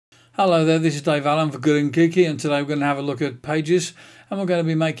Hello there, this is Dave Allen for Good and Geeky, and today we're going to have a look at pages, and we're going to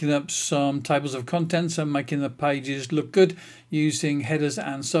be making up some tables of contents and making the pages look good using headers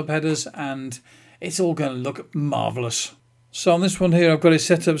and subheaders, and it's all going to look marvellous. So on this one here I've got it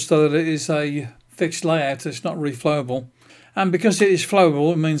set up so that it is a fixed layout, it's not reflowable, and because it is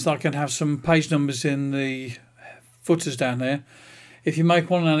flowable it means that I can have some page numbers in the footers down there. If you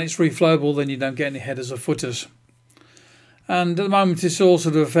make one and it's reflowable, then you don't get any headers or footers. And at the moment it's all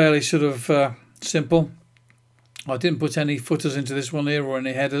fairly simple. I didn't put any footers into this one here or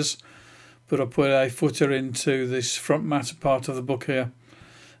any headers, but I put a footer into this front matter part of the book here,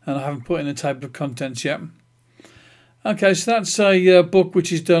 and I haven't put in a table of contents yet. Okay, so that's a book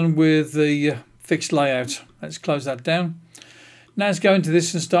which is done with the fixed layout. Let's close that down. Now let's go into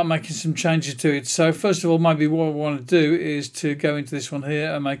this and start making some changes to it. So first of all, maybe what I want to do is to go into this one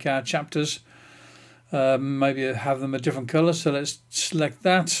here and make our chapters. Maybe have them a different colour, so let's select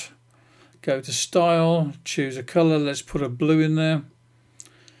that, go to style, choose a colour, let's put a blue in there,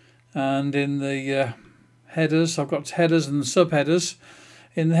 and in the headers, I've got headers and subheaders.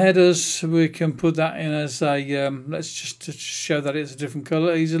 In the headers we can put that in as a, let's just to show that it's a different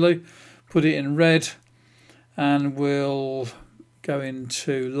colour easily, put it in red, and we'll go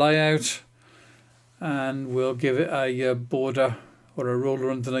into layout and we'll give it a border or a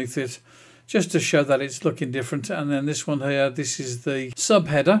ruler underneath it, just to show that it's looking different. And then this one here, this is the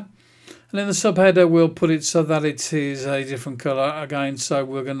subheader, and in the subheader we'll put it so that it is a different colour again, so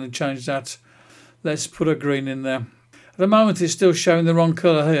we're going to change that. Let's put a green in there. At the moment it's still showing the wrong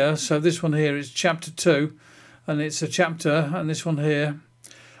colour here, so this one here is chapter 2 and it's a chapter, and this one here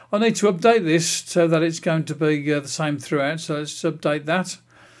I need to update this so that it's going to be the same throughout, so let's update that.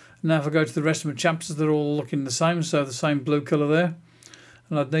 Now if I go to the rest of my chapters, they're all looking the same, so the same blue colour there.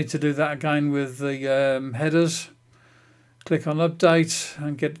 And I'd need to do that again with the headers. Click on update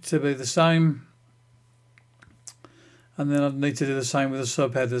and get it to be the same. And then I'd need to do the same with the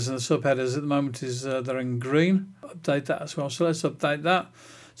subheaders. And the subheaders at the moment is they're in green. Update that as well. So let's update that.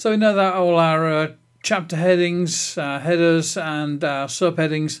 So we know that all our chapter headings, headers and our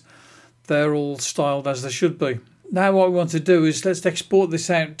subheadings, they're all styled as they should be. Now what we want to do is let's export this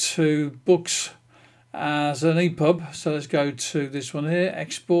out to books as an Epub. So let's go to this one here,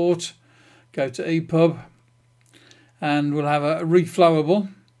 export, go to Epub, and we'll have a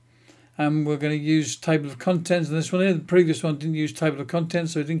reflowable, and we're going to use table of contents in this one here. The previous one didn't use table of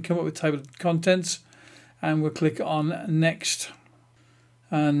contents, so it didn't come up with table of contents, and we'll click on next,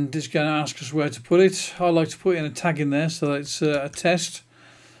 and it's going to ask us where to put it. I like to put in a tag in there so that it's a test,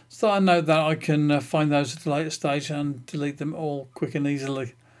 so I know that I can find those at a later stage and delete them all quick and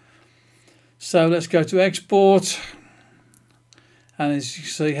easily. So let's go to export, and as you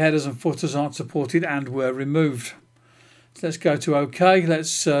see headers and footers aren't supported and were removed. So let's go to OK.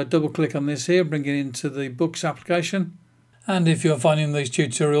 Let's double click on this here, bring it into the books application. And if you're finding these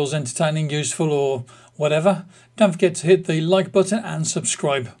tutorials entertaining, useful or whatever, don't forget to hit the like button and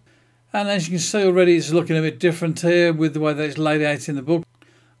subscribe. And as you can see already, it's looking a bit different here with the way that it's laid out in the book.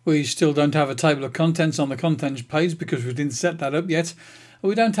 We still don't have a table of contents on the contents page because we didn't set that up yet.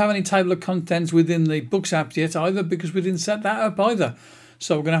 We don't have any table of contents within the Books app yet either because we didn't set that up either.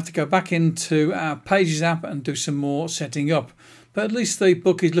 So we're going to have to go back into our Pages app and do some more setting up. But at least the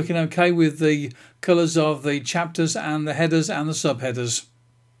book is looking okay with the colours of the chapters and the headers and the subheaders.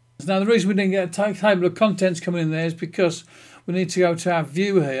 Now the reason we didn't get a table of contents coming in there is because we need to go to our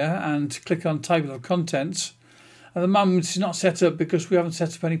view here and click on table of contents. At the moment it's not set up because we haven't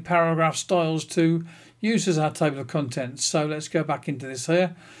set up any paragraph styles to use as our table of contents. So let's go back into this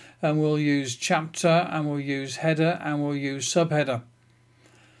here, and we'll use chapter, and we'll use header, and we'll use subheader.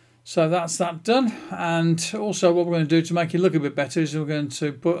 So that's that done. And also what we're going to do to make it look a bit better is we're going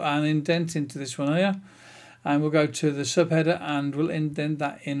to put an indent into this one here, and we'll go to the subheader and we'll indent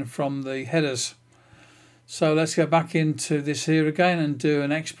that in from the headers. So let's go back into this here again and do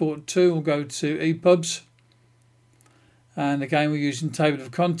an export to. We'll go to Epubs. And again we're using table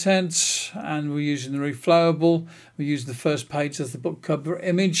of contents, and we're using the reflowable. We're using the first page as the book cover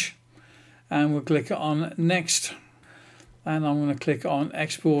image, and we'll click on next, and I'm going to click on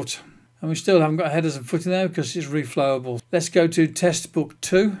export, and we still haven't got headers and footer there because it's reflowable. Let's go to test book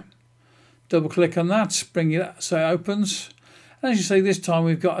 2, double click on that, bring it so it opens, and as you see this time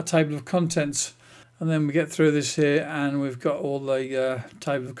we've got a table of contents, and then we get through this here and we've got all the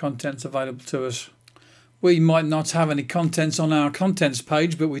table of contents available to us. We might not have any contents on our contents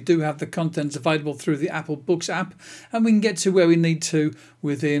page, but we do have the contents available through the Apple Books app, and we can get to where we need to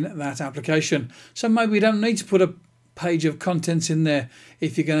within that application. So maybe we don't need to put a page of contents in there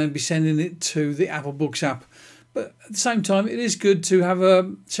if you're going to be sending it to the Apple Books app. But at the same time, it is good to have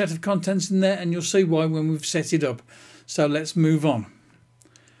a set of contents in there, and you'll see why when we've set it up. So let's move on.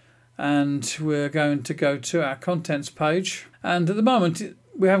 And we're going to go to our contents page. And at the moment,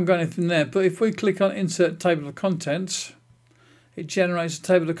 we haven't got anything there. But if we click on Insert Table of Contents, it generates a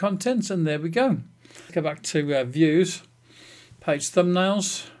table of contents, and there we go. Go back to Views, Page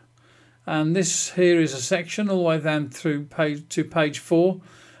Thumbnails. And this here is a section all the way down through page 4.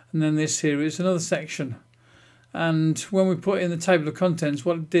 And then this here is another section. And when we put in the table of contents,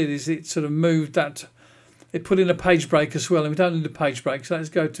 what it did is it sort of moved that. It put in a page break as well, and we don't need a page break. So let's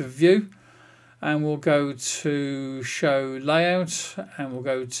go to View, and we'll go to Show Layout, and we'll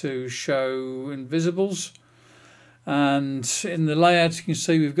go to Show Invisibles. And in the layout, you can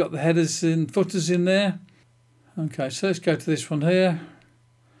see we've got the headers and footers in there. Okay, so let's go to this one here.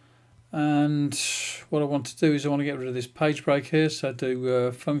 And what I want to do is I want to get rid of this page break here. So I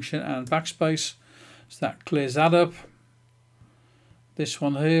do Function and Backspace. So that clears that up. This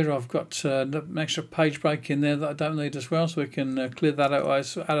one here, I've got an extra page break in there that I don't need as well, so we can clear that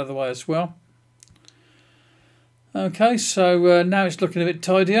out of the way as well. Okay, so now it's looking a bit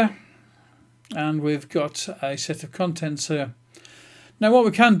tidier, and we've got a set of contents here. Now what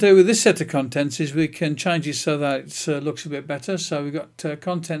we can do with this set of contents is we can change it so that it looks a bit better. So we've got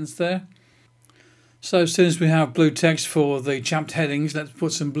contents there. So as soon as we have blue text for the chapter headings, let's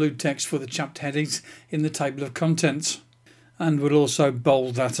put some blue text for the chapter headings in the table of contents. And we'll also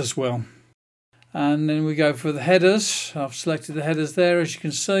bold that as well. And then we go for the headers. I've selected the headers there, as you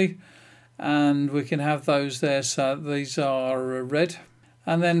can see. And we can have those there, so these are red.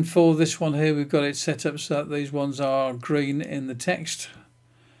 And then for this one here, we've got it set up so that these ones are green in the text.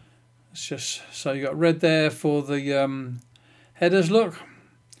 It's just so you got red there for the headers look.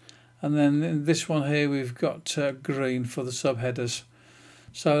 And then in this one here, we've got green for the subheaders.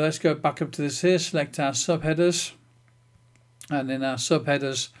 So let's go back up to this here, select our subheaders. And in our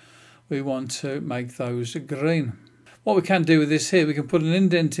subheaders, we want to make those green. What we can do with this here, we can put an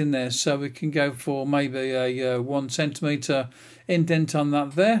indent in there. So we can go for maybe a 1 centimetre indent on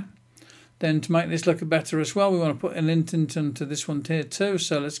that there. Then to make this look better as well, we want to put an indent into this one here too.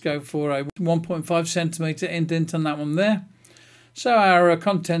 So let's go for a 1.5 centimetre indent on that one there. So our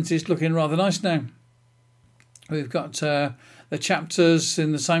content is looking rather nice now. We've got the chapters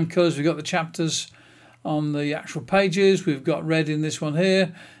in the same colours. We've got the chapters on the actual pages. We've got red in this one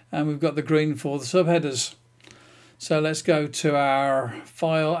here, and we've got the green for the subheaders. So let's go to our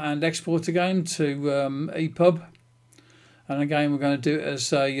file and export again to Epub. And again, we're going to do it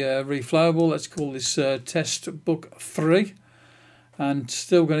as a reflowable. Let's call this test book 3. And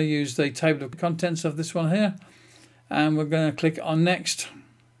still going to use the table of contents of this one here. And we're going to click on next.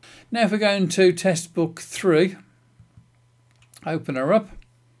 Now if we go into test book 3, open her up.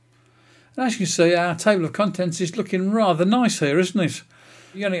 And as you can see, our table of contents is looking rather nice here, isn't it?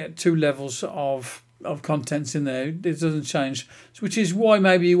 You only get 2 levels of contents in there. It doesn't change, which is why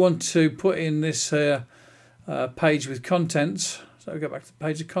maybe you want to put in this page with contents. So we go back to the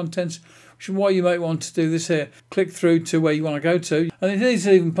page of contents, which is why you might want to do this here. Click through to where you want to go to. And it is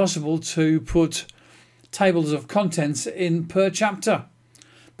even possible to put tables of contents in per chapter.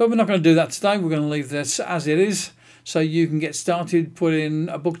 But we're not going to do that today. We're going to leave this as it is. So you can get started putting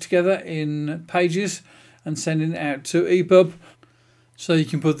a book together in Pages and sending it out to Epub. So you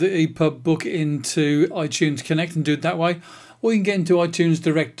can put the Epub book into iTunes Connect and do it that way. Or you can get into iTunes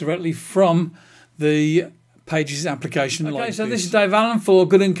directly from the Pages application. Okay, like so this is Dave Allen for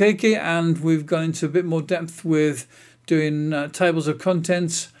Good and Kiki, and we've gone into a bit more depth with doing tables of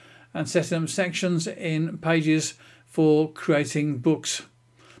contents and setting up sections in Pages for creating books.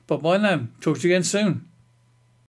 Bye-bye now. Talk to you again soon.